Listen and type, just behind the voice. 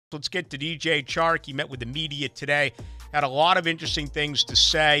Let's get to DJ Chark. He met with the media today, had a lot of interesting things to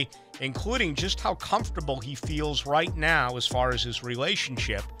say, including just how comfortable he feels right now as far as his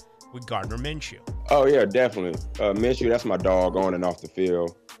relationship with Gardner Minshew. Oh, yeah, definitely. Minshew, that's my dog on and off the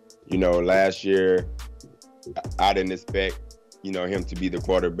field. You know, last year, I didn't expect, him to be the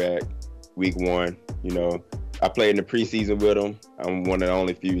quarterback week one. I played in the preseason with him. I'm one of the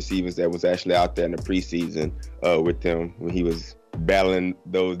only few receivers that was actually out there in the preseason with him when he was battling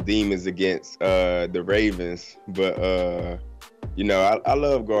those demons against the Ravens. But, I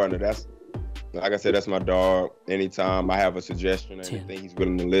love Gardner. That's, like I said, that's my dog. Anytime I have a suggestion or anything, he's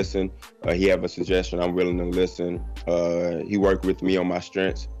willing to listen. He have a suggestion, I'm willing to listen. He worked with me on my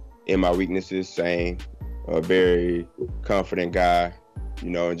strengths and my weaknesses, saying a very confident guy,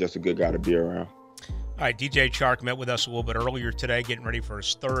 and just a good guy to be around. All right, DJ Chark met with us a little bit earlier today, getting ready for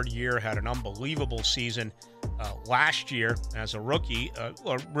his third year, had an unbelievable season last year as a rookie,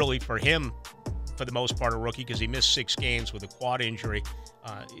 or really for him, for the most part, a rookie, because he missed 6 games with a quad injury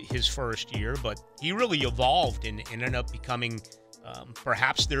his first year. But he really evolved and ended up becoming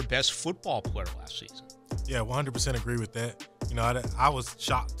perhaps their best football player last season. Yeah, 100% agree with that. I was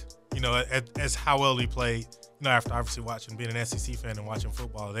shocked, as how well he played. After obviously being an SEC fan and watching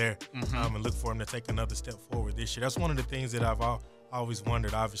football there, and look for him to take another step forward this year. That's one of the things that I've always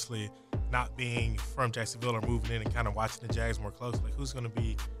wondered, obviously, not being from Jacksonville or moving in and kind of watching the Jags more closely. Like, who's going to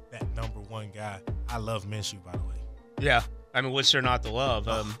be that number one guy? I love Minshew, by the way. Yeah. I mean, what's there not to love?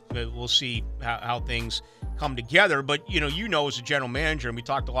 We'll see how things come together. But, as a general manager, and we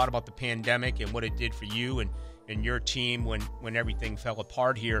talked a lot about the pandemic and what it did for you and your team when everything fell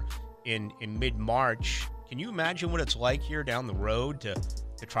apart here in mid-March. Can you imagine what it's like here down the road to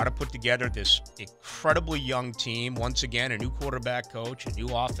try to put together this incredibly young team, once again, a new quarterback coach, a new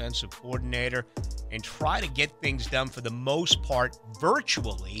offensive coordinator, and try to get things done for the most part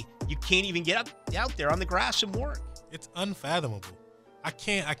virtually? You can't even get out there on the grass and work. It's unfathomable. I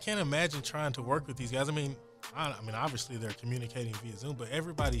can't imagine trying to work with these guys. I mean, obviously they're communicating via Zoom, but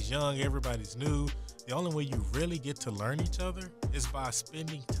everybody's young, everybody's new. The only way you really get to learn each other is by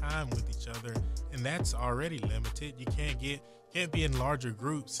spending time with each other, and that's already limited. You can't be in larger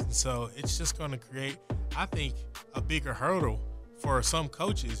groups, and so it's just going to create, I think, a bigger hurdle for some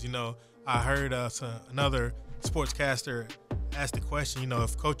coaches. I heard another sportscaster ask the question,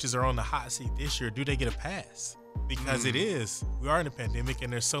 if coaches are on the hot seat this year, do they get a pass? Because we are in a pandemic,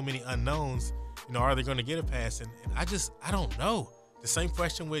 and there's so many unknowns. Are they going to get a pass? And I don't know. The same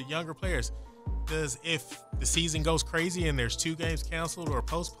question with younger players. If the season goes crazy and there's 2 games canceled or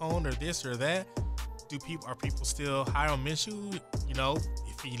postponed or this or that, are people still high on Minshew?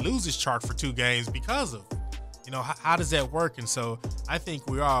 If he loses Chark for 2 games because of, how does that work? And so I think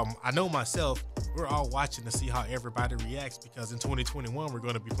I know myself, we're all watching to see how everybody reacts, because in 2021 we're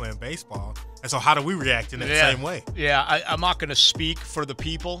going to be playing baseball. And so how do we react in that same way? Yeah, I'm not going to speak for the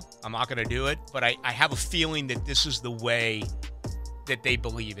people. I'm not going to do it. But I have a feeling that this is the way that they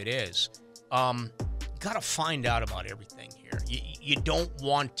believe it is. Got to find out about everything here. You don't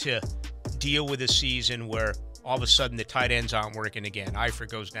want to deal with a season where all of a sudden the tight ends aren't working again. Eifert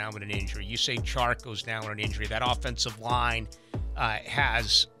goes down with an injury. You say Chark goes down with an injury. That offensive line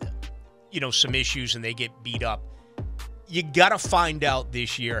has some issues and they get beat up. You got to find out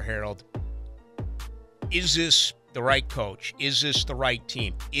this year, Harold, is this the right coach? Is this the right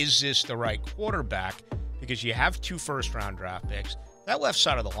team? Is this the right quarterback? Because you have 2 first-round draft picks. That left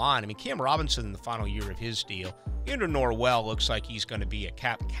side of the line, Cam Robinson in the final year of his deal. Andrew Norwell looks like he's going to be a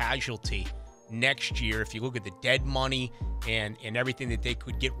cap casualty next year. If you look at the dead money and everything that they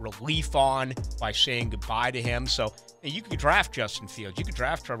could get relief on by saying goodbye to him. So you could draft Justin Fields, you could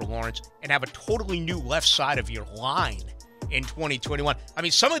draft Trevor Lawrence, and have a totally new left side of your line in 2021.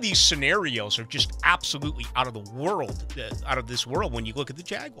 Some of these scenarios are just absolutely out of this world when you look at the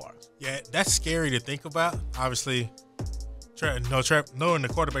Jaguars. Yeah, that's scary to think about. Obviously, knowing the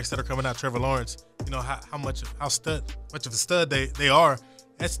quarterbacks that are coming out, Trevor Lawrence, how much of a stud they are.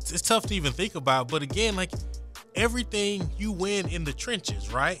 It's tough to even think about. But again, like, everything you win in the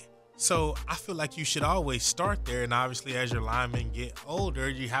trenches, right? So I feel like you should always start there. And obviously, as your linemen get older,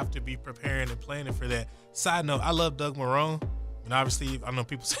 you have to be preparing and planning for that. Side note, I love Doug Marrone. Obviously, I know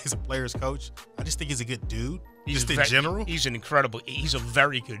people say he's a player's coach. I just think he's a good dude. In general. He's a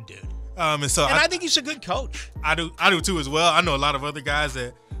very good dude. And I think he's a good coach. I do too as well. I know a lot of other guys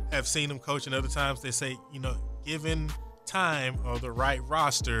that have seen him coach, and other times they say, given time or the right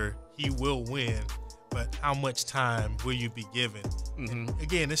roster, he will win. But how much time will you be given? Mm-hmm.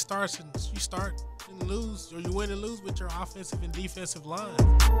 Again, it starts and you start and lose, or you win and lose with your offensive and defensive line.